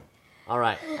All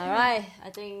right. All right. I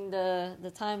think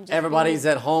the time just Everybody's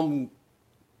at home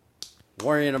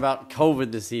worrying about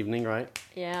COVID this evening, right?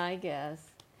 Yeah, I guess.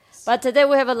 But today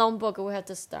we have a long book. We have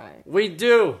to start. We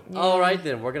do. Yeah. All right,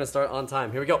 then. We're going to start on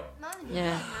time. Here we go.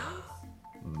 Yeah.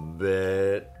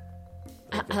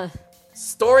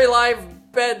 Story Life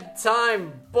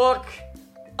Bedtime Book,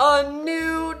 A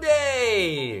New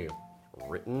Day.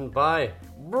 Written by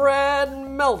Brad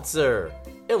Meltzer.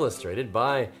 Illustrated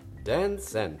by Dan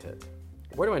Santet.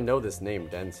 Where do I know this name,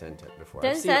 Dan Santet, before?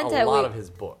 I've seen a lot of his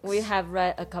books. We have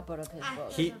read a couple of his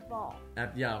books.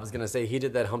 Yeah, I was going to say, he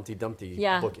did that Humpty Dumpty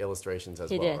book illustrations as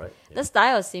well, right? Yeah. The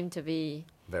style seemed to be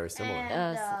very similar.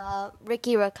 And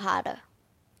Ricky Ricardo.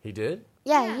 He did?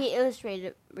 Yeah, he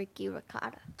illustrated Ricky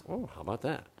Ricardo. Oh, how about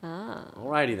that?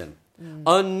 Alrighty then.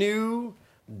 A New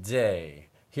Day.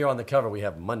 Here on the cover we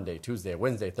have Monday, Tuesday,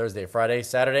 Wednesday, Thursday, Friday,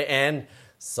 Saturday, and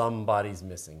somebody's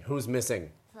missing. Who's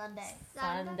missing?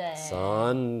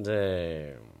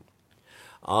 Sunday.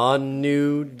 A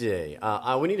New Day.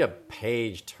 We need a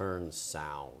page turn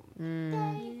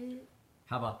sound.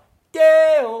 How about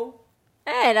Dale?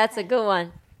 Hey, that's a good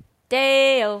one.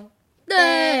 Dale.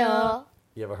 Dale.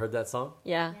 You ever heard that song?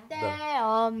 Yeah.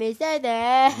 Dale, Mr.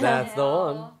 Dale. That's the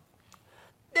one.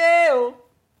 Dale.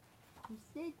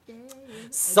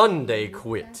 Sunday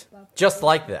quit. Just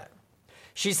like that.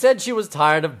 She said she was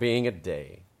tired of being a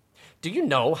day. Do you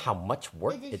know how much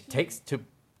work it takes to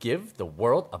give the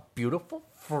world a beautiful,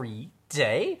 free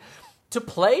day? To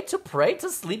play, to pray, to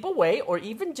sleep away, or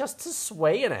even just to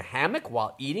sway in a hammock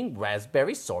while eating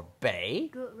raspberry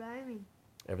sorbet? Good rhyming.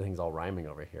 Everything's all rhyming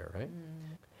over here, right?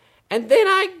 And then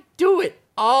I do it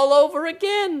all over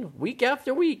again, week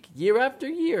after week, year after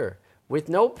year, with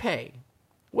no pay.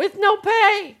 With no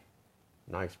pay!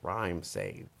 Nice rhyme,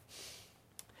 Save.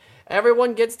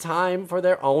 Everyone gets time for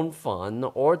their own fun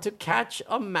or to catch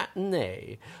a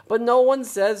matinee. But no one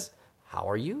says, how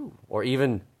are you? Or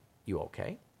even, you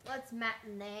okay? What's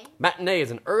matinee? Matinee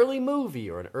is an early movie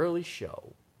or an early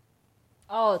show.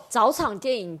 哦，早场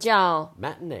电影叫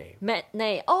Matinee.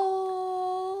 matinee.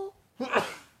 Oh.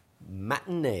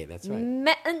 Matinee, that's right.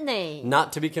 Matinee.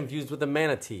 Not to be confused with a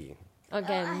manatee.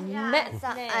 Okay,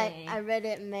 matinee. I read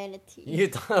it manatee. You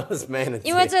thought it was manatee.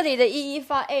 因为这里的 e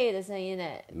发 a 的声音呢。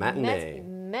Matinee.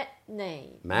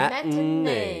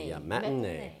 Matinee. Yeah,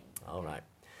 matinee. All right.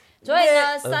 所以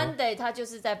呢 ，Sunday 他就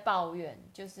是在抱怨，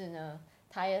就是呢，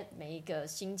他每一个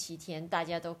星期天大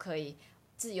家都可以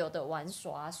自由的玩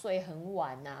耍，睡很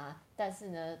晚啊，但是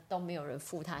呢，都没有人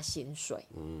付他薪水。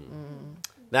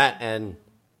That and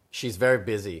she's very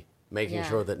busy making Yeah.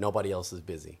 sure that nobody else is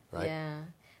busy, right? Yeah.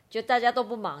 就大家都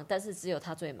不忙，但是只有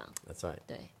他最忙。 That's right.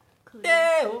 对。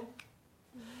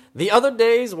The other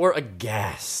days were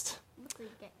aghast.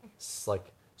 It's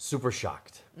like super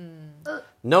shocked.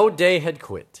 No day had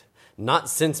quit. Not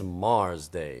since Mars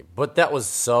Day. But that was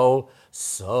so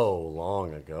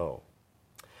long ago.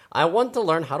 I want to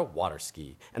learn how to water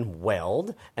ski and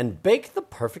weld and bake the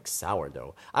perfect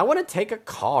sourdough. I want to take a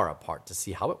car apart to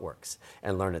see how it works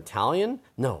and learn Italian,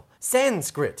 no,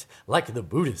 Sanskrit, like the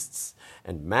Buddhists,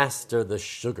 and master the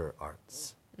sugar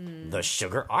arts. The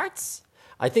sugar arts?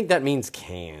 I think that means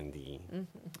candy.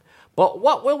 But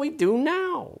what will we do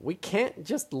now? We can't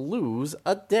just lose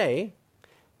a day.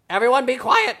 Everyone be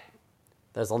quiet.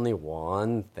 There's only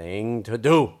one thing to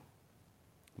do,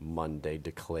 Monday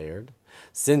declared.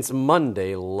 Since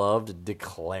Monday loved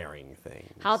declaring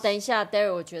things. 好，等一下 ，Derry，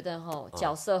 我觉得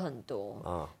角色很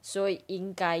多，所以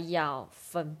应该要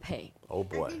分配。 Oh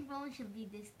boy. I think Rowan should be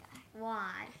this guy.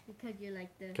 Why? Because you're like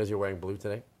the. Because you're wearing blue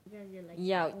today? Because you're like.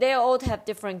 Yeah, they all have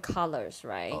different colors,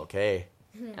 right? Okay.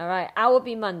 All right, I will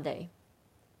be Monday.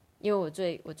 因为我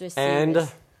最 And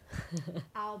serious。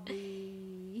 I'll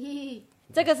be.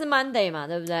 这个是 Monday 嘛，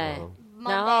对不对？然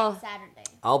Monday 后 and Saturday.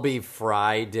 I'll be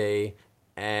Friday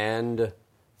and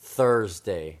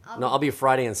Thursday. No, I'll be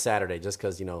Friday and Saturday just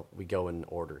because, you know, we go in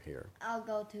order here. I'll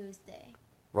go Tuesday.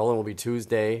 Roland will be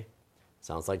Tuesday.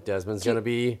 Sounds like Desmond's going to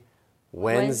be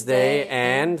Wednesday Wednesday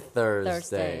and Thursday.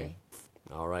 Thursday.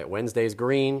 All right, Wednesday's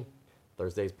green,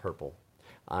 Thursday's purple.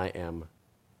 I am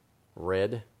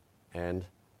red and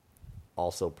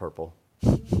also purple.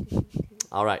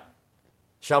 All right.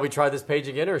 Shall we try this page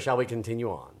again or shall we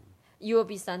continue on? You will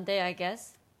be Sunday, I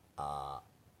guess.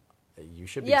 You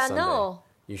should be Yeah, Sunday. no.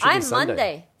 You should be I'm Sunday.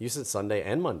 Monday. You said Sunday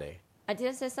and Monday. I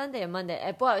didn't say Sunday and Monday.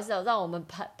 哎，不好意思，让我们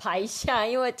排一下，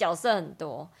因为角色很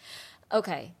多。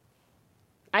Okay,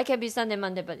 I can be Sunday,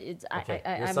 Monday, but it's Okay,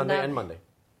 I you're I'm Sunday not, and Monday.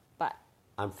 But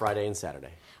I'm Friday and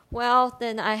Saturday. well,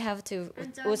 then I have to.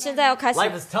 我现在要开始。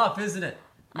 Life is tough, isn't it?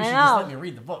 You I should know. just let me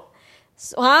read the book.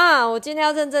 哇，我今天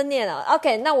要认真念了。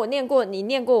OK，那我念过，你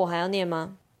念过，我还要念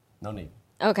吗？ No need.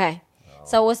 Okay.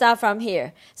 So we'll start from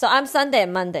here. So I'm Sunday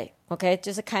and Monday. Okay,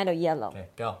 just kind of yellow. Okay,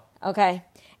 go. Okay.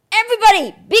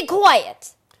 Everybody, be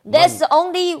quiet. There's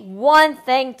only one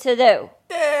thing to do.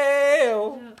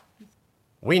 Dale.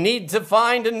 We need to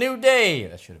find a new day.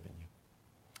 That should have been you.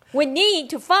 We need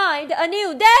to find a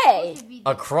new day.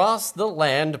 Across the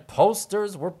land,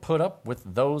 posters were put up with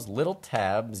those little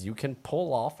tabs you can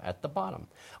pull off at the bottom.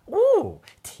 Ooh,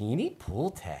 teeny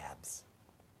pull tabs.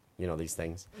 You know these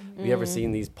things? Have you ever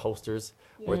seen these posters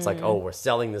where it's like, oh, we're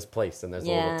selling this place and there's a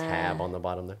little tab on the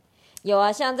bottom there? 有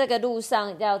啊，像这个路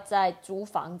上要在租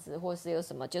房子或是有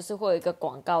什么，就是会有一个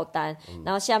广告单，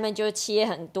然后下面就会切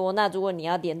很多。那如果你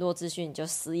要联络资讯，你就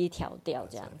撕一条掉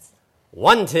这样子。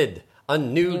Wanted, a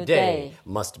new New day. day.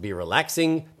 Must be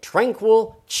relaxing,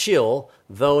 tranquil, chill,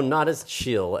 though not as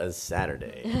chill as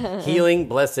Saturday. Healing,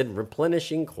 blessed,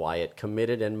 replenishing, quiet,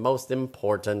 committed, and most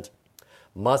important,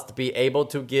 must be able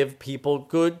to give people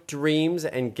good dreams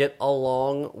and get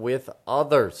along with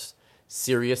others.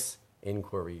 Serious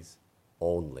inquiries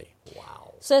only.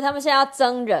 Wow. 所以他们现在要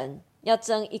征人，要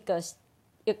征一个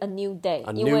a new day，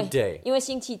 A new day. 因为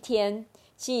星期天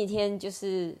就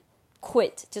是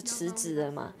quit 就辞职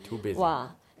了嘛。Too busy.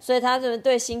 哇，所以他们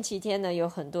对星期天呢有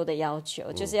很多的要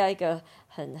求，就是要一个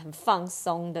很放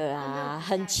松的啊，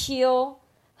很 chill。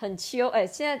很 chill，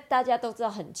 现在大家都知道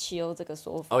很 chill 这个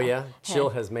说法。Oh yeah, chill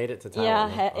has made it to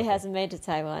Taiwan. Yeah, it has made to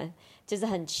Taiwan. 就是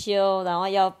很 chill， 然后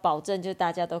要保证就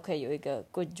大家都可以有一个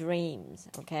good dreams,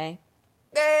 okay?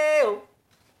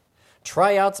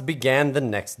 Tryouts began the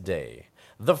next day.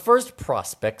 The first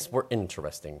prospects were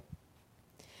interesting.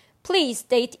 Please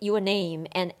state your name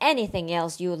and anything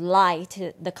else you'd like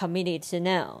the committee to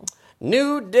know.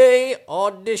 New day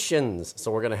auditions.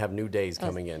 So we're going to have new days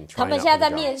coming in. 他 trying 们 out 现在 for 在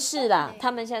the job. 面试啦，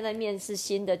他们现在在面试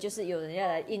新的，就是有人要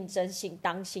来应征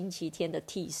当星期天的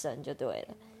替身就对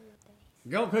了。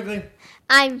Go quickly.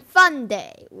 I'm Fun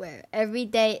Day, where every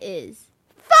day is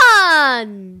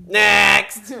fun.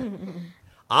 Next.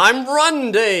 I'm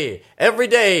Run Day. Every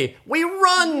day we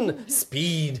run.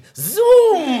 Speed.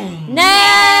 Zoom.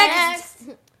 Next,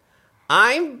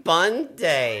 I'm Bun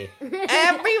Day.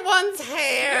 Everyone's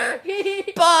hair.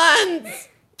 Buns.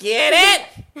 Get it?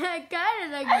 Kind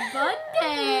of like Fun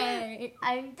Day.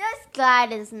 I'm just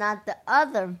glad it's not the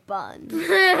other bun.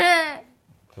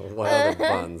 What other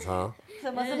buns, huh?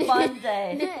 什么是 Fun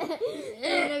Day？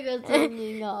 那个声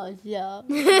音好笑。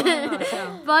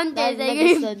Fun Day,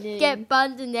 they get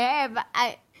buns in their hair, but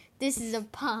this is a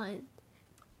pun.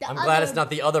 I'm glad it's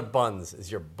not the other buns. It's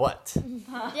your butt.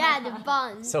 Yeah, the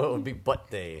buns. So it would be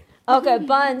butt day.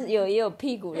 OK，buns 也有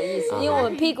屁股的意思，因为我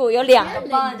们屁股有两个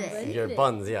buns。 Your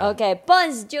buns, yeah.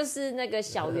 OK，buns 就是那个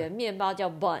小圆面包叫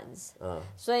buns，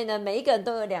所以呢，每一个人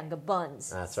都有两个 buns，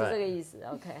 That's 是 right. 这个意思。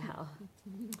OK，好，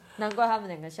难怪他们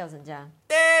两个笑成这样。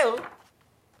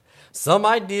 Some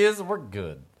ideas were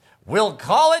good. We'll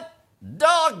call it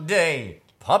Dog Day.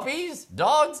 Puppies,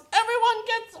 dogs, everyone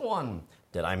gets one.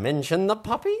 Did I mention the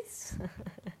puppies?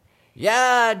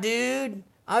 Yeah, dude.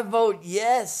 I vote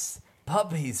yes.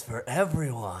 Puppies for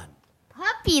everyone.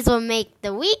 Puppies will make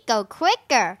the week go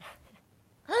quicker.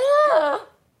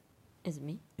 Is it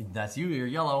me? That's you, you're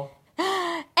yellow.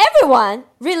 Everyone,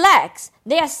 relax.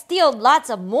 There are still lots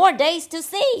of more days to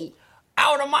see.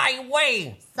 Out of my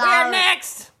way. Sorry. We're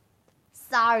next.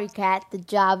 Sorry, Cat, the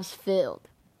job's filled.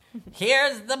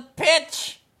 Here's the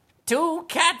pitch. Two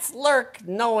cats lurk,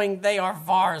 knowing they are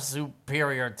far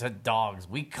superior to dogs.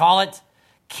 We call it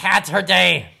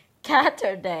Catterday.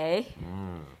 Catterday，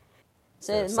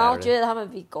所以 So 猫 Saturday. 觉得他们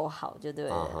比狗好就对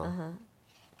了。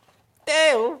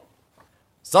 Ew.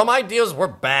 Some ideas were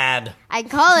bad. I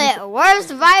call it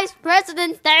Worst Vice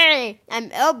President's Day. I'm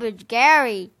Elbridge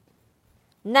Gary.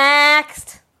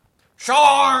 Next,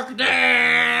 Shark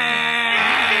Day!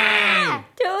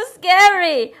 too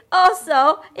scary.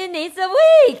 Also, it needs a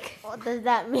week. What does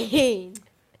that mean?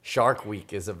 Shark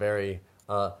Week is a very,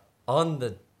 on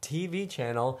the TV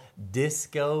channel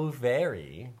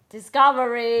Discovery,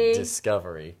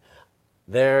 Discovery.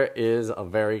 there is a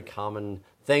very common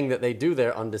thing that they do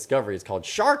there on Discovery. It's called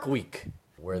Shark Week,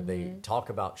 where they talk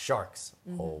about sharks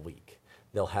all week.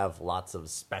 They'll have lots of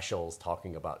specials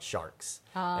talking about sharks.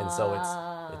 And so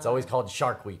it's always called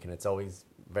Shark Week, and it's always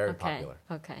very Okay, popular.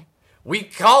 okay. We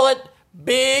call it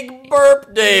Big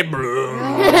Burp Day.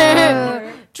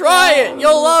 Try it,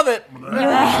 you'll love it.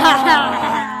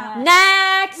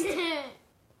 Next,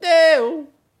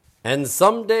 And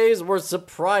some days were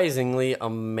surprisingly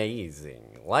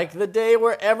amazing, like the day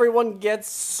where everyone gets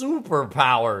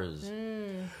superpowers.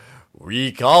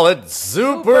 We call it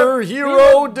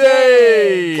Superhero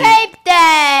Day! Cape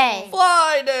Day!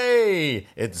 Fly Day!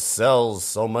 It sells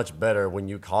so much better when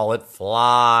you call it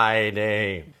Fly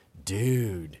Day.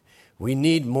 Dude, we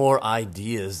need more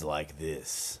ideas like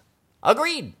this.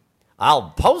 Agreed.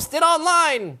 I'll post it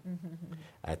online.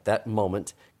 At that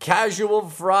moment, Casual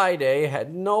Friday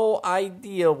had no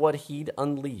idea what he'd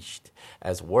unleashed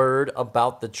as word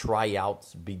about the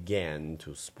tryouts began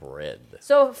to spread.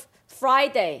 So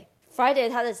Friday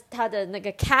它的那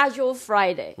个 Casual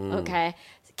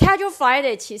Friday，OK，Casual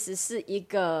Friday 其实是一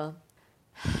个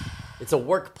It's a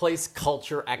workplace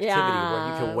culture activity where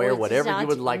you can wear whatever you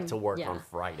would like to work on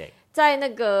Friday. 在那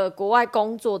个国外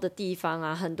工作的地方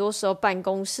啊，很多时候办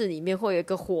公室里面会有一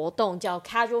个活动叫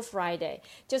Casual Friday，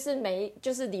 就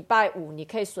是礼拜五你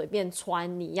可以随便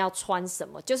穿你要穿什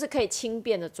么，就是可以轻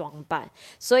便的装扮。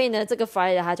所以呢，这个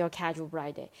Friday 它叫 Casual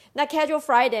Friday。那 Casual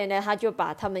Friday 呢，他就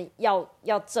把他们要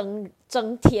增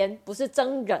添，不是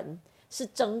增人，是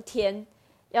增添，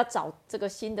要找这个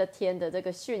新的天的这个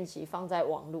讯息放在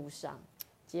网络上。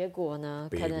结果呢，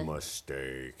可能 Big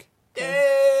mistake.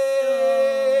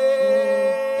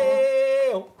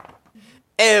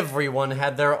 Everyone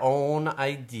had their own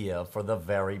idea for the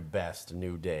very best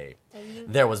new day.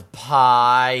 There was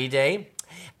Pie Day,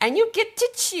 and you get to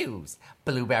choose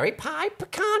blueberry pie,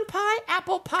 pecan pie,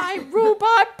 apple pie,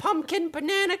 rhubarb, pumpkin,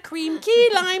 banana, cream, key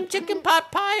lime, chicken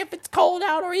pot pie if it's cold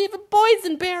out, or even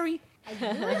boysenberry.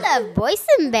 I love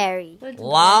boysenberry.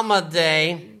 Llama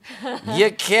Day,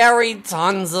 you carry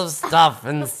tons of stuff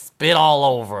and spit all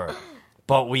over,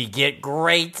 but we get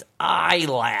great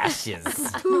eyelashes.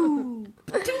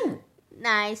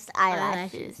 Nice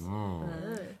eyelashes.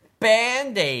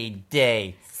 Band-Aid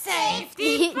Day,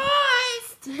 safety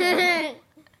first.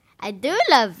 I do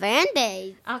love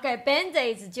Band-Aids.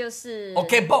 OK，Band-Aids 就是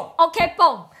OK 蹦 OK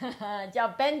蹦叫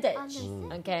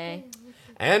Bandage。OK，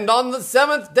 And on the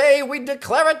 7th day, we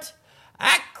declare it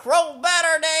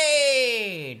Acrobat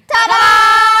Day.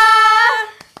 Ta-da!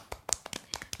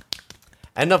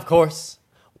 And of course,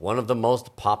 one of the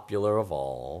most popular of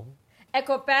all.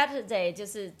 Acrobat Day 就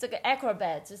是这个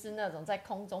acrobat 就是那种在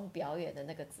空中表演的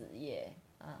那个职业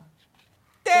啊。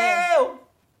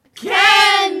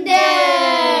Candy!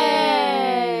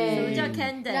 什么叫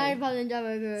Candy？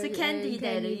 是 Candy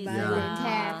Day 的意思吗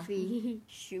Taffy,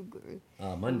 sugar.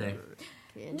 Monday.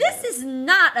 This is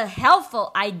not a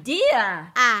helpful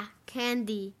idea.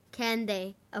 Candy.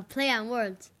 A play on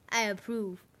words. I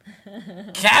approve.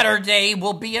 Catterday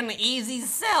will be an easy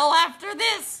sell after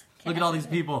this. Look at all these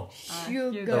people.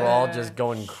 Sugar. They're all just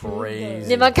going crazy.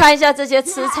 你们看一下这些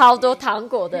吃超多糖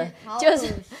果的，就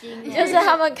是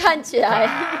他们看起来，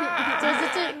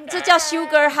这叫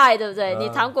sugar high， 对不对？你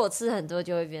糖果吃很多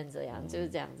就会变这样，就是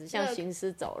这样子，像行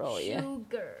尸走肉一样。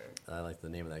I like the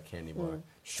name of that candy bar.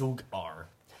 Sugar.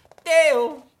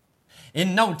 Deal.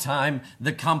 In no time,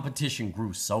 the competition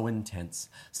grew so intense,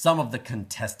 some of the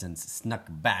contestants snuck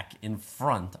back in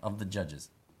front of the judges.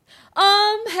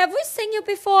 Have we seen you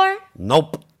before?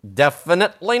 Nope,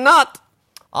 definitely not.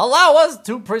 Allow us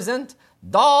to present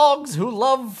Dogs Who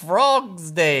Love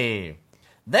Frogs Day.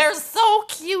 They're so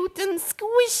cute and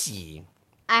squishy.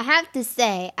 I have to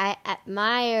say, I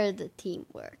admire the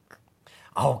teamwork.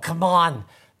 Oh, come on.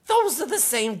 Those are the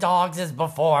same dogs as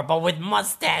before, but with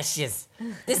mustaches.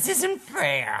 This isn't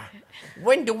fair.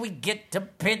 When do we get to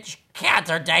pitch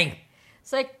Catterday?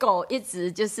 所以狗一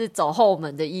直就是走后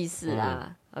门的意思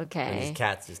啦。And OK， these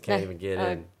cats just can't even get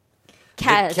in.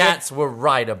 cat The cats were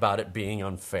right about it being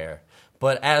unfair.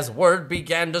 But as word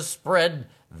began to spread,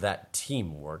 that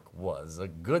teamwork was a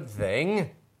good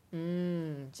thing.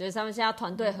 所以他们现在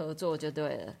团队合作就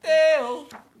对了。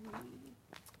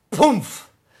Poof!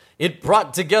 It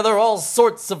brought together all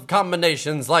sorts of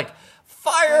combinations like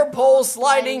fire pole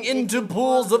sliding into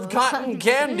pools of cotton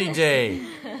candy day.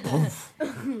 Poof!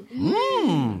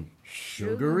 Mmm,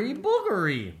 sugary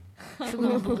boogery.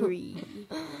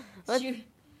 所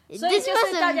以就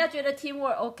是大家觉得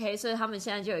teamwork OK， 所以他们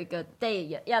现在就有一个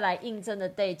day 要来应征的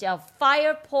day 叫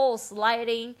fire pole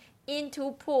sliding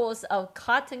into pools of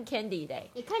cotton candy day。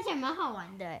你看起来蛮好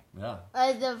玩的 Yeah.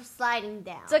 The sliding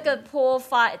down. 这个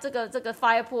fire 这个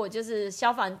fire pole 就是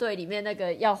消防队里面那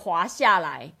个要滑下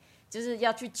来，就是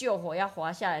要去救火要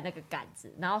滑下来那个杆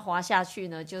子，然后滑下去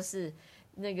呢就是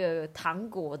那个糖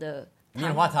果的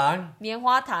棉花糖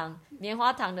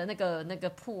的那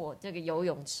个pool，这个游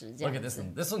泳池这样子。 Look at this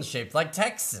one. This one's shaped like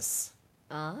Texas.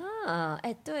 啊，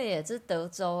哎，对耶，这是德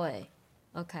州哎。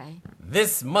OK，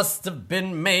 This must have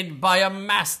been made by a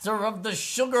master of the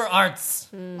sugar arts.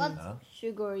 What's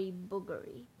sugary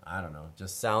boogery? I don't know.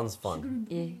 Just sounds fun.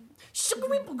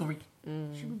 Sugary boogery.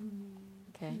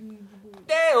 OK，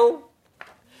 Dale.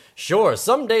 Sure,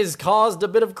 some days caused a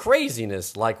bit of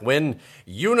craziness, like when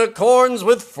Unicorns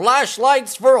with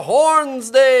Flashlights for Horns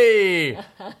Day.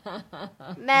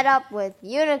 Met up with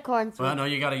unicorns Well, with no,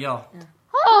 you gotta yell.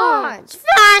 horns,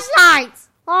 flashlights,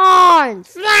 horns,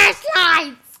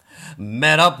 flashlights.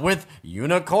 Met up with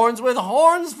Unicorns with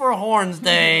Horns for Horns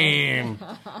Day.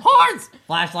 Horns!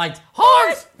 Flashlights!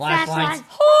 Horns! Flashlights!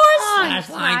 Horns,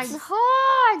 Flashlights!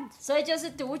 horns. 所以就是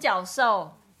独角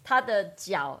兽，它的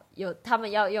脚有，他们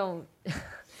要用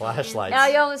Flashlights. 要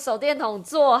用手电筒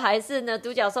做，还是呢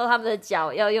独角兽他们的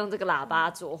脚要用这个喇叭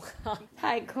做？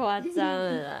太夸张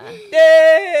了啦！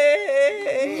 Yay!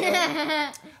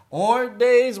 Or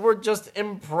days were just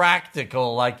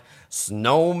impractical, like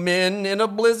snowmen in a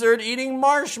blizzard eating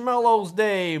marshmallows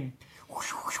day.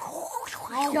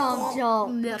 Jump,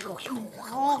 jump.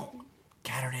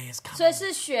 Saturday is 所 coming. 以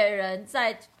是雪人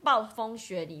在暴风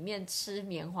雪里面吃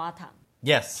棉花糖，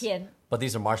 Yes, 甜。 but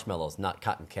these are marshmallows, not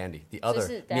cotton candy. The other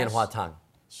是，棉花糖.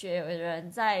雪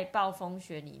人在暴风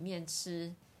雪里面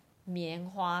吃棉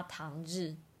花糖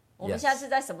日。我们 Yes. 现在是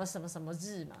在什么什么什么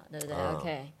日嘛，对不对、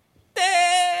？OK。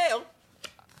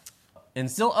 And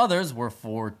still others were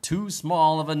for too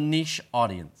small of a niche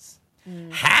audience.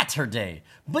 Hatter Day,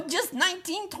 but just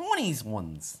 1920s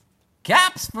ones.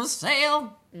 Caps for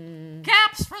sale.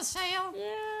 Caps for sale.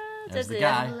 There's the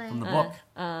guy from the book.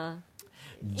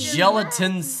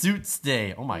 Gelatin Suits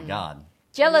Day. Oh my God.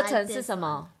 Gelatin 是什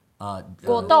么？ Gelatin.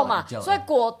 果冻嘛，所以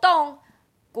果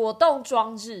冻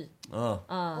装置。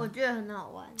我觉得很好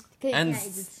玩，可以 And 现在一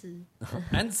直吃。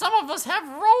 And some of us have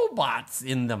robots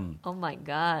in them. Oh my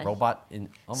god！ Robot in.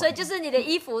 Oh 所以 my, 就是你的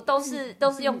衣服都是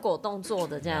用果冻做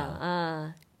的，这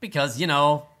样，because, you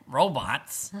know,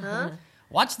 robots.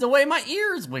 Watch the way my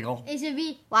ears wiggle. It should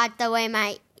be watch the way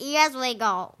my ears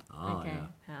wiggle. Oh, OK， yeah.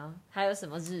 好，还有什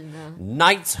么日呢？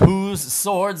 Knights whose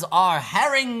swords are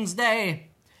herrings day.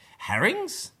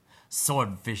 Herrings?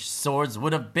 Swordfish swords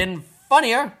would have been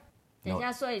funnier. 等一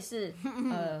下，所以是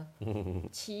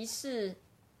骑士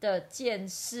的剑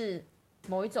是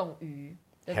某一种鱼，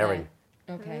对不对 Herring.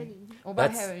 OK， 我不知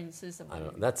道 That's- herring 是什么 I 鱼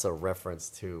don't know, that's a reference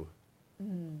to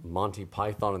Monty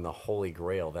Python and the Holy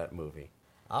Grail, that movie.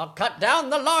 I'll cut down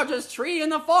the largest tree in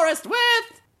the forest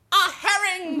with a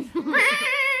herring.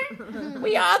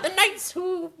 We are the knights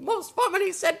who most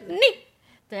formerly said neat.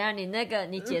 等一下，你那个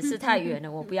你解释太远了，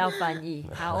我不要翻译。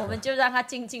好，我们就让它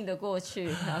静静的过去。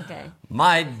OK，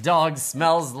 My dog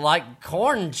smells like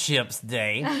corn chips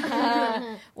day.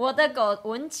 我的狗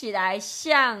闻起来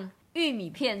像玉米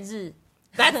片日，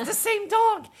 That's the same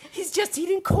dog. He's just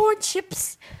eating corn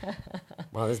chips.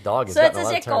 Wow, this dog is 所以 got 这 a lot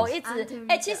些 of 狗 terms. 一直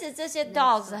其实这些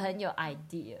dogs 很有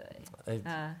idea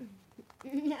啊。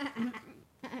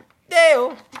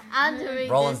I'll read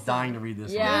Roland's this. dying to read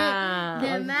this one. Yeah.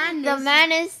 The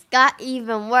madness got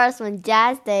even worse when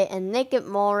Jazz Day and Naked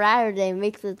Mole Ratter Day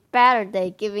mixed with Batter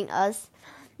Day, giving us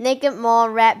Naked Mole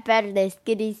Rat Batter Day,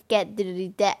 Skitty Scat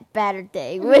Diddly Dat Batter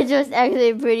Day, which was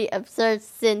actually pretty absurd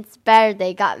since Batter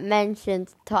Day got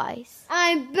mentioned twice.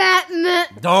 I'm Batman.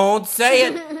 Don't say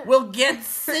it. We'll get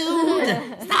sued.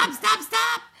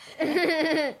 Stop.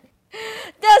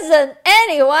 Doesn't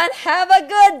anyone have a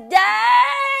good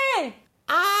day?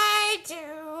 I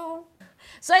do.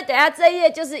 所以等一下这一页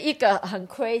就是一个很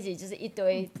crazy，就是一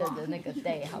堆的那个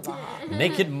day， 好不好？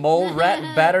 Naked mole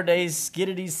rat batter day,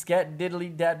 skiddity scat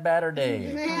diddly dat batter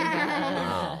day.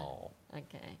 Wow.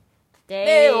 Okay.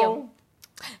 Damn.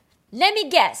 Let me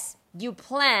guess. You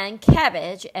plan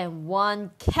cabbage and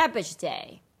one cabbage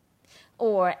day.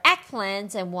 Or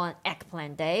eggplants and one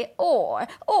eggplant day. Or.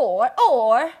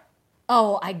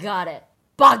 Oh, I got it.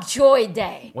 Bok choy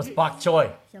day. What's bok choy?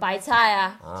 白菜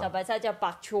啊，小白菜叫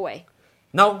bok choy。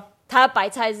 No, 它白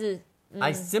菜日。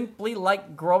 I simply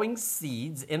like growing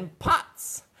seeds in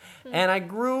pots. And I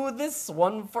grew this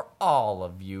one for all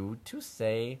of you to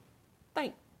say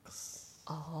thanks.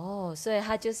 哦，所以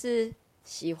他就是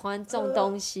喜欢种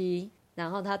东西，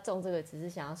然后他种这个只是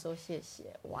想要说谢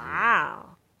谢。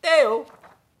哇、Dale.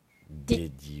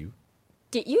 Did you?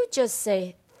 Did you just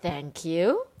say thank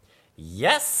you?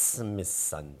 Yes, Miss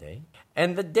Sunday.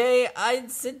 And the day I'd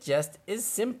suggest is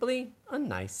simply a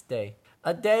nice day.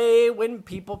 A day when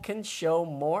people can show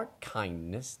more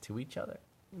kindness to each other.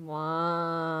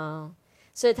 哇，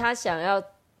所以他想要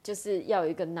就是要有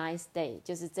一个 nice day，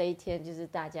就是这一天就是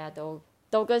大家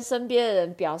都跟身边的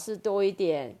人表示多一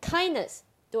点 kindness，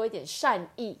 多一点善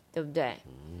意，对不对？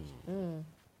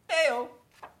 Dale.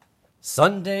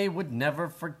 Sunday would never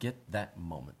forget that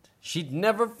moment. She'd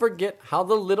never forget how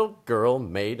the little girl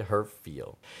made her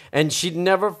feel. And she'd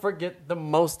never forget the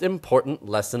most important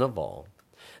lesson of all.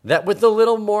 That with a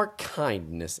little more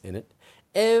kindness in it,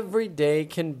 every day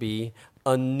can be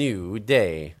a new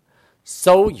day.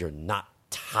 So you're not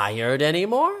tired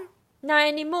anymore? Not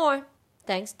anymore.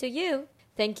 Thanks to you.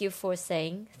 Thank you for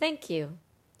saying thank you.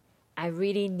 I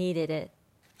really needed it.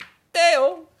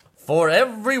 Dale. For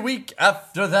every week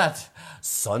after that,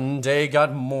 Sunday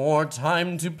got more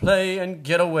time to play and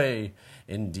get away.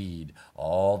 Indeed,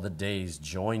 all the days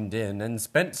joined in and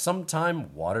spent some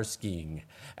time water skiing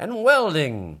and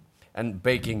welding and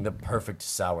baking the perfect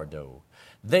sourdough.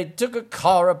 They took a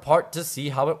car apart to see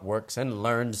how it works and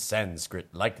learned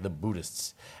Sanskrit like the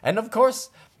Buddhists. And of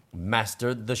course,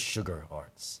 mastered the sugar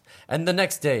arts. And the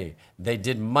next day, they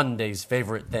did Monday's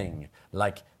favorite thing,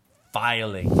 like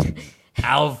filing,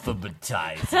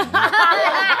 alphabetizing.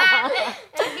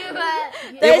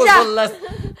 It was a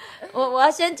lesson. 我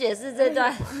要先解释这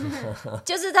段，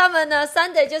就是他们呢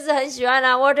 ，Sunday 就是很喜欢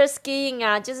water skiing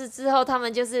啊，就是之后他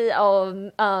们就是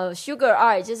sugar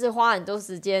art 就是花很多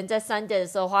时间在 Sunday 的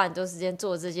时候花很多时间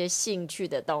做这些兴趣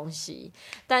的东西，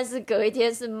但是隔一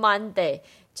天是 Monday。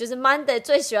就是 Monday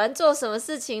最喜欢做什么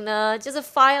事情呢？就是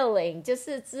filing， 就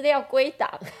是资料归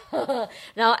档，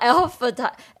然后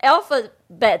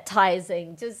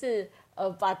alphabetizing 就是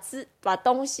把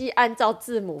东西按照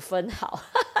字母分好，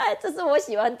这是我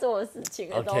喜欢做的事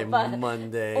情。Okay,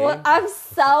 Monday. I'm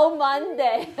so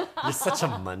Monday. You're such a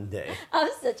Monday. I'm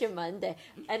such a Monday,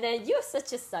 and then you're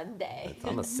such a Sunday.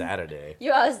 I'm a Saturday.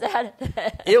 You are a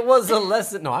Saturday. It was a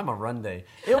lesson. No, I'm a Runday.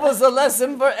 It was a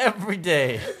lesson for every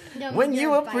day. When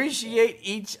you appreciate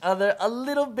each other a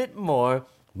little bit more,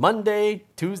 Monday,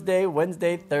 Tuesday,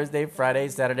 Wednesday, Thursday, Friday,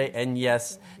 Saturday, and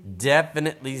yes,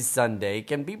 definitely Sunday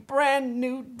can be brand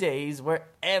new days where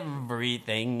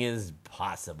everything is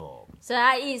possible. 所以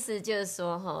他意思就是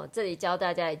说，这里教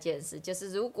大家一件事，就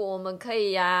是如果我们可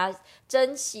以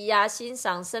珍惜欣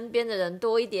赏身边的人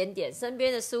多一点点，身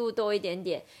边的事物多一点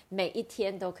点，每一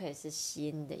天都可以是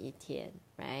新的一天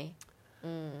 ，right？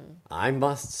 I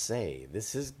must say,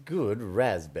 this is good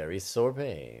raspberry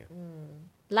sorbet.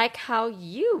 Like how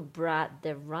you brought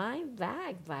the rhyme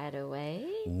back, by the way.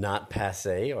 Not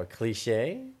passé or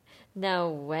cliché. No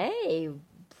way,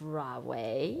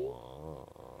 Broadway.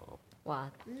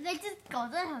 哇，那只狗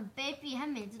真的很卑鄙，它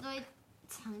每次都会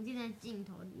藏进在镜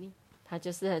头里面。他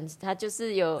就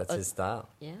是有 That's his style.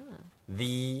 Yeah.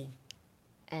 The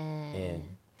And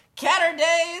end.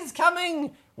 Catterday is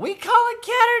coming! We call it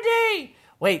Catterday!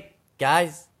 Wait,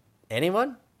 guys,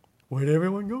 anyone? Where'd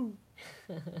everyone go?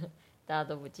 大家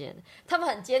都不见了，他们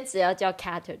很坚持要叫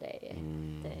Catterday，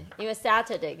对，因为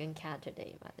Saturday 跟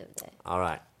Catterday 嘛，对不对 All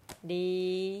right,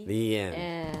 the end.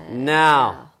 end.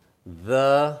 Now,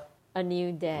 A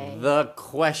new day. the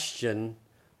question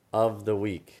of the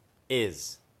week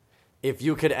is, if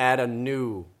you could add a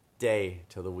new day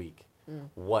to the week,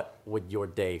 what would your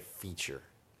day feature?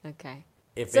 OK，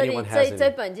 If 这里 anyone has 这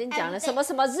any. 本已经讲了什么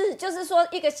什么日，就是说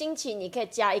一个星期你可以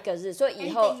加一个日，所以以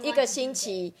后一个星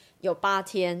期有8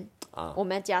天，我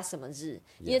们要加什么日？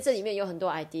因为这里面有很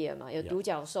多 idea 嘛，有独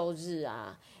角兽日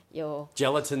啊，有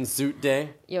Gelatin suit day?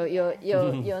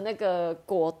 有那个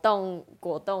果冻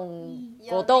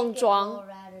装。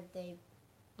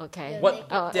OK， What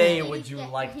day would you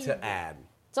like to add?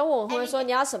 中文会说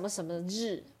你要什么什么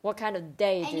日 ？What kind of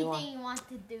day do you want? Anything you want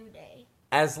to do day.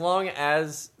 As long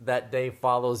as that day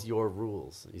follows your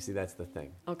rules. You see, that's the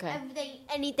thing. OK，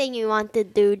 Anything you want to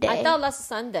do day. I thought that's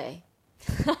Sunday.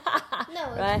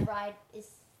 No, Right. it's Friday. It's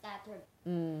Saturday.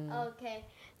 Okay.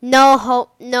 No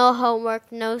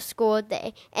homework, no school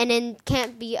day, and it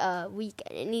can't be a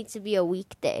weekend. It needs to be a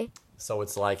weekday. So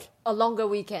it's like, A longer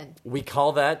weekend. we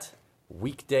call that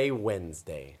weekday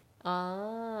Wednesday.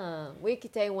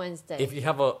 Weekday Wednesday. If you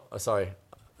have sorry.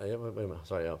 Wait a minute.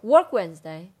 Sorry. Work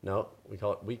Wednesday. No, we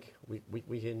call it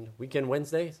weekend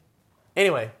Wednesdays.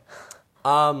 Anyway,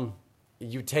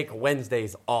 you take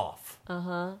Wednesdays off.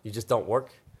 You just don't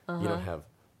work. You don't have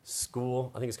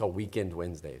school. I think it's called weekend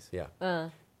Wednesdays. Yeah.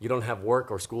 You don't have work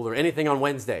or school or anything on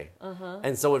Wednesday.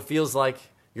 And so it feels like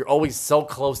you're always so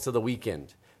close to the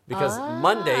weekend. Because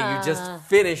Monday, you just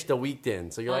finished the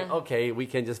weekend. So you're like, okay,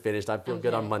 weekend just finished. I feel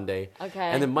good on Monday.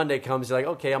 Okay. And then Monday comes, you're like,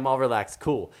 okay, I'm all relaxed.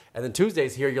 Cool. And then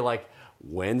Tuesday's here, you're like,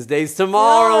 Wednesday's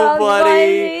tomorrow,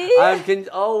 buddy.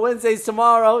 Wednesday's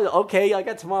tomorrow. Okay, I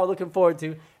got tomorrow looking forward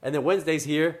to. And then Wednesday's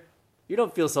here. You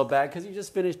don't feel so bad because you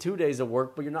just finished 2 days of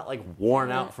work, but you're not like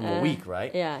worn out from a week, right?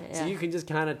 Yeah. So you can just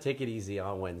kind of take it easy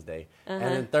on Wednesday. And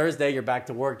then Thursday, you're back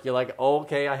to work. You're like,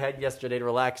 okay, I had yesterday to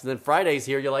relax. And then Friday's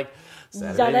here. You're like,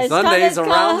 Saturday, Sunday's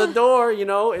around the door. You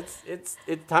know, it's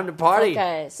time to party.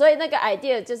 OK， 所以那个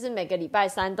idea 就是每个礼拜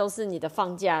三都是你的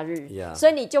放假日 Yeah. 所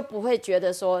以你就不会觉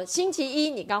得说星期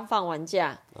一你刚放完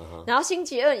假然后星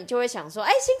期二你就会想说，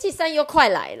哎，星期三又快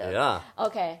来了 Yeah.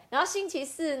 OK， 然后星期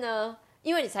四呢？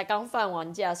因为你才刚放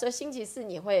完假，所以星期四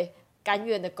你会甘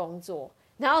愿的工作，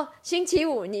然后星期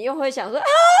五你又会想说啊，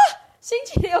星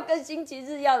期六跟星期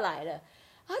日要来了。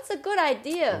That's a good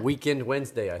idea. Weekend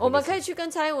Wednesday. I think 我们 it's- 可以去跟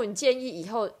蔡英文建议，以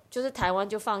后就是台湾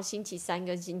就放星期三、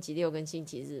跟星期六、跟星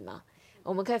期日嘛。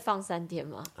我们可以放3天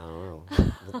吗？ I don't know.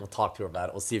 We'll talk to her about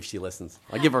it. We'll see if she listens.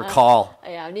 I'll give her a call.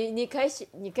 哎呀，你可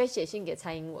以写信给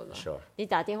蔡英文嘛 Sure. 你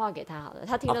打电话给她好了，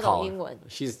她听 I'll 得 call 懂 her. 英文。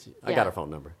 I got her phone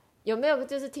number. 有没有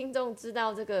就是听众知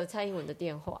道这个蔡英文的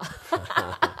电话？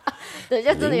等一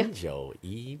下真的有。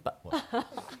0918.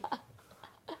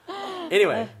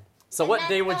 Anyway, so what not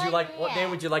day would you done like? What day yet.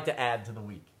 would you like to add to the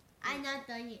week? I'm not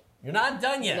done yet. You're not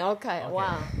done yet. OK，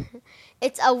 哇，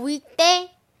 It's a weekday,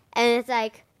 and it's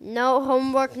like no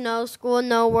homework, no school,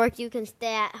 no work. You can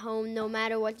stay at home no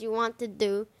matter what you want to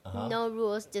do. No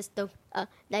rules, just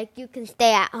like you can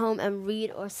stay at home and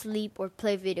read or sleep or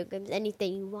play video games,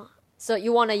 anything you want. So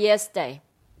you want a yes day？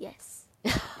 Yes.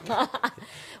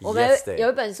 我们 Yes day. 有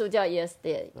一本书叫 Yes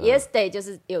Day。Yes Day 就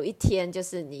是有一天，就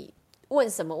是你问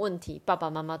什么问题，爸爸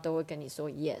妈妈都会跟你说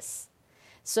yes。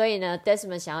所以呢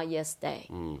 ，Desmond 想要 Yes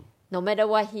Day。No matter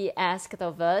what he asked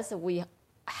of us, we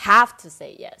have to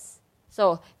say yes.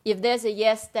 So if there's a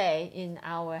yes day in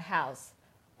our house,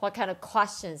 what kind of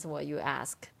questions will you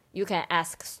ask? You can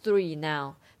ask 3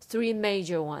 now. 3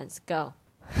 major ones. Go.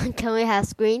 Can we have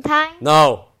screen time?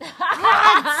 No.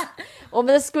 我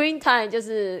们的 screen time 就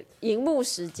是荧幕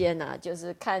时间啊，就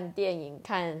是看电影、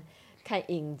看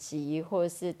影集或者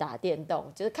是打电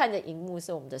动，就是看着荧幕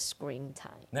是我们的 screen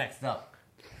time. Next up.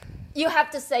 You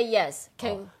have to say yes.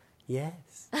 Can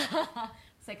Yes.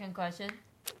 second question.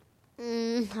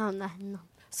 How not? No.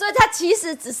 所以他其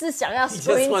實只是想要 just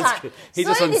screen wants- time， he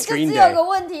just 所以你 wants 就 screen 只有 day. 個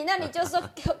問題，那你就說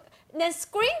那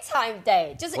screen time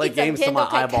day 就是 Play 一整 games till 天都 my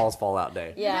可以看。 eyeballs fall out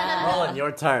day. Yeah, Roland,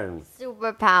 your turn.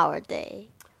 Superpower day.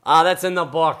 That's in the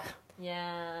book.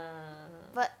 yeah.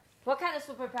 But What kind of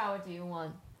superpower do you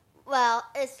want? well,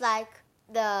 it's like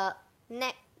the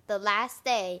last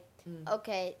day.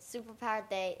 Okay, superpower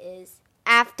day is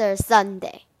after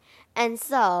Sunday, and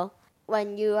so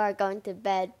when you are going to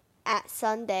bed at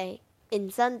Sunday On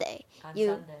Sunday.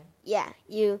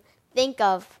 you think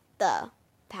of the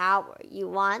power you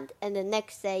want, and the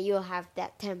next day you'll have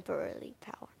that temporary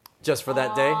power. Just for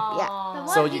that day? Yeah.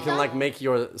 So you can like make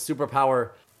your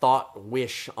superpower thought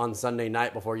wish on Sunday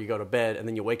night before you go to bed, and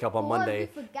then you wake up on Monday,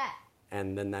 forget.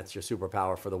 and then that's your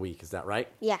superpower for the week. Is that right?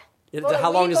 Yeah, For the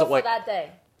How long week does or it for wait? that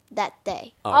day? that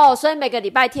day. 哦，所以每个礼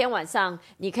拜天晚上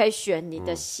你可以选你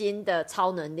的新的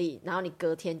超能力，然后你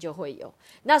隔天就会有。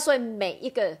那所以每一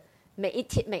个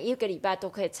礼拜都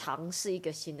可以尝试一个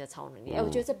新的超能力。哎，我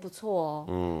觉得这不错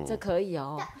哦，这可以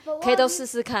哦， but what 可以都 if 试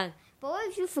试看。 But what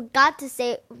if you forgot to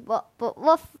say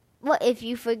what if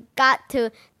you forgot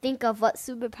to think of what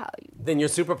superpower you? Then your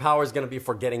superpower is going to be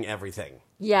forgetting everything,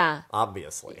 Yeah,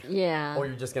 obviously. yeah. Or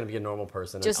you're just going to be a normal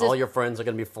person, and Just all as- your friends are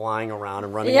going to be flying around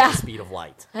and running Yeah. at the speed of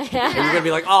light. And you're going to be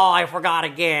like, oh, I forgot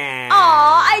again. Oh,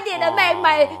 I didn't make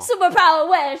my superpower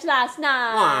wish last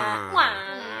night. Wah.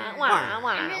 Wah, wah,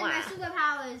 wah, And then wah. my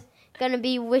superpower is gonna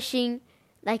be wishing,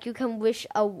 like you can wish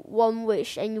one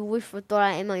wish, and you wish for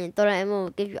Doraemon, and Doraemon will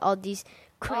give you all these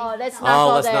crazy. Oh, let's stuff. not Oh,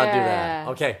 go let's not do there. that.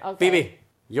 Okay. Phoebe,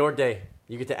 your day.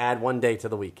 You get to add one day to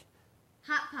the week.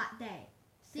 Hot pot day,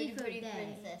 secret day,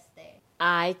 princess day.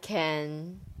 I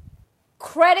can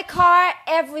credit card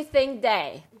everything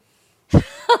day.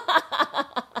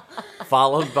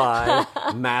 Followed by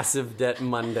Massive Debt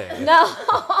Monday. No.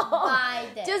 Buy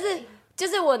day. 就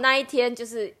是我那一天就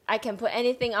是 I can put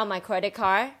anything on my credit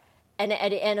card, and at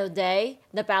the end of the day,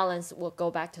 the balance will go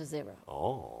back to 0.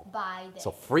 Oh. Buy day. So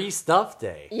free stuff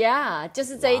day. Yeah，就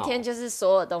是这一天 Wow. 就是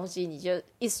所有东西你就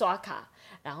一刷卡，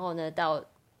然后呢到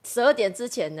12点之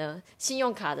前呢，信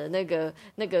用卡的那个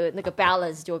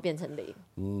balance 就会变成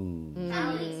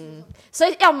0。所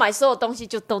以要买所有东西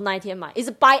就都那一天买。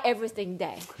It's buy everything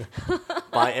day.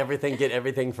 Buy everything, get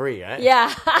everything free, right?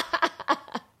 Yeah.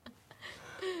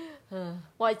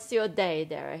 What's your day,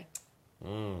 Derek?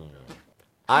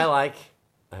 I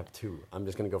have two. I'm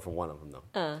just going to go for one of them,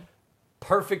 though.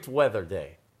 Perfect weather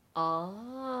day.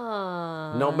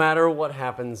 Oh. No matter what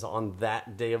happens on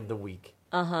that day of the week,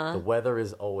 the weather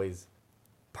is always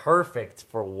perfect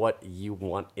for what you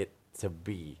want it to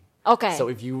be. Okay. So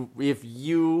if you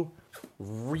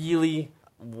really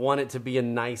want it to be a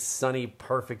nice, sunny,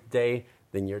 perfect day,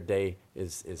 then your day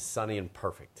is sunny and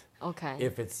perfect. Okay.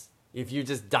 If you're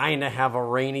just dying to have a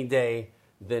rainy day,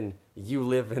 then you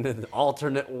live in an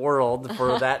alternate world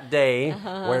for that day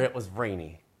where it was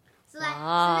rainy. So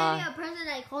maybe a person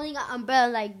like holding an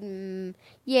umbrella, like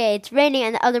yeah, it's raining,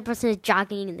 and the other person is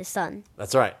jogging in the sun.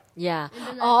 That's right. Yeah，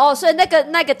 哦，所以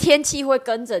那个天气会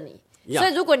跟着你。Yeah. 所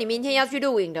以如果你明天要去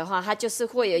露营的话，它就是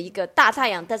会有一个大太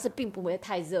阳，但是并不会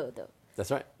太热的。That's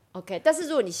right. OK， 但是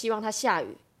如果你希望它下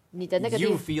雨，你的那个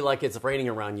You feel like it's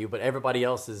raining around you, but everybody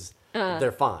else is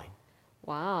they're fine.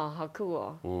 哇，好酷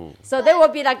哦。So there will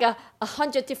be like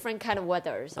 100 different kind of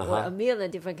weathers or a million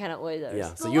different kind of weathers.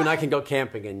 Yeah. So you and I can go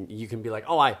camping, and you can be like,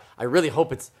 "Oh, I really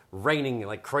hope it's raining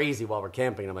like crazy while we're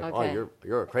camping." And I'm like, Okay. "Oh,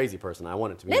 you're a crazy person. I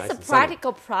want it to be There's nice a and sunny."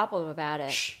 practical problem about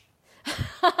it.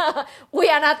 We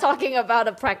are not talking about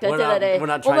the practicality. We're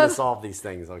not trying to solve these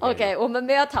things. Okay. OK， 我们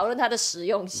没有讨论它的实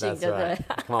用性， That's 对不对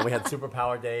right. Come on, we had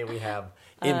Superpower Day. We have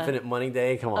Infinite Money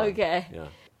Day. Come on. Okay. Yeah.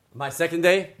 My second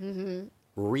day,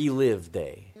 Relive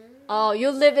Day. Oh, you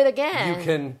live it again. You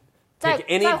can 再 pick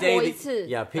any 再 day. 活一次。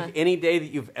 Pick any day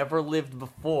that you've ever lived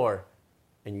before,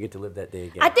 and you get to live that day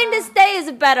again. I think this day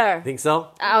is better. Think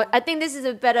so? I think this is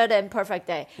better than perfect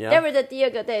day. Yeah. David 的第二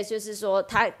个 day 就是说，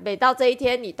他每到这一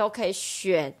天，你都可以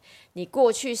选你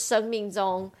过去生命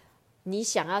中你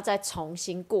想要再重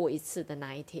新过一次的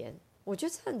那一天。我觉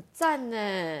得这很赞呢。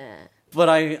But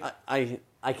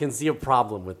I can see a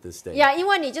problem with this day. 呀，因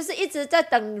为你就是一直在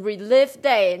等 relive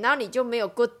day，然后你就没有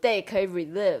good day 可以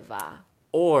relive 啊。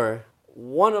Or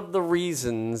one of the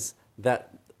reasons that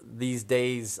these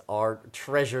days are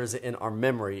treasures in our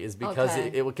memory is because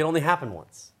Okay. it can only happen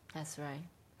once. That's right.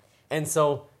 And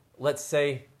so let's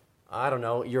say, I don't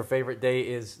know, your favorite day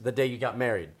is the day you got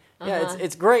married. Yeah,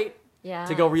 it's great Yeah.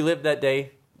 to go relive that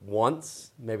day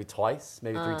once, maybe twice,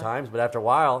 maybe 3 times. But after a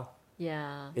while,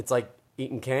 Yeah. it's like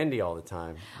eating candy all the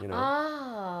time, you know.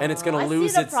 Oh, And it's going I to see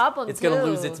lose the problem it's going to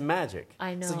lose too. its magic.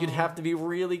 I So you'd know. have to be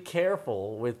really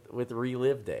careful with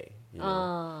relive day. You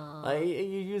know?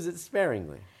 You use it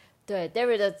sparingly. 对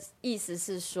David 的意思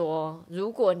是说，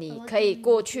如果你可以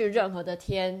过去任何的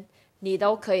天，你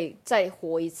都可以再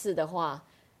活一次的话，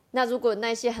那如果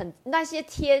那些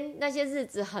天那些日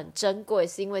子很珍贵，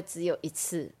是因为只有一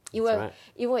次，因为 That's right.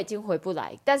 因为已经回不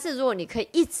来。但是如果你可以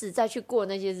一直再去过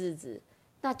那些日子，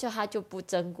那它就不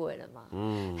珍贵了嘛。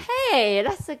Hey,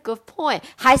 that's a good point.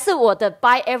 还是我的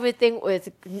buy everything with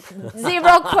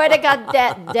zero credit card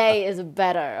that day is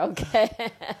better. Okay.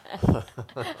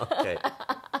 Okay.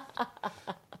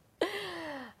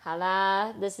 好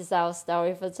啦 ，This is our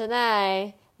story for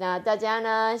tonight. 那大家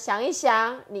呢，想一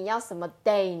想，你要什么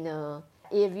day 呢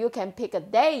 ？If you can pick a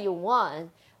day you want,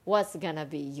 what's gonna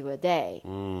be your day?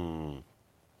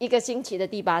 一个星期的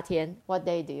第8天 ，What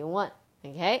day do you want?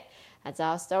 Okay, that's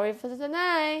our story for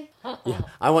tonight. Yeah,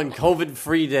 I want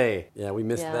COVID-free day. Yeah, we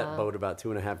missed Yeah. that boat about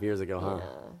 2.5 years ago, huh?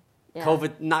 Yeah.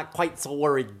 COVID not quite so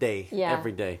worried day Yeah.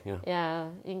 every day. Yeah.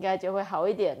 Yeah, 应该就会好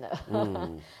一点的。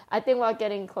I think we're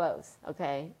getting close.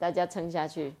 OK， 大家撑下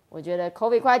去。我觉得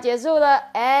COVID 快结束了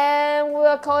 ，and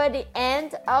we'll call it the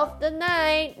end of the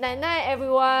night. Night night,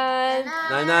 everyone.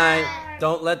 Night night.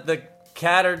 Don't let the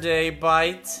Catterday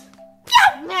bite.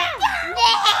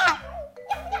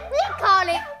 We call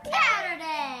it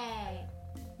Saturday,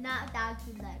 not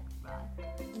Dr. Lecross.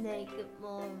 Naked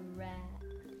Mole Rat.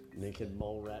 Naked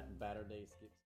mole rat batter day.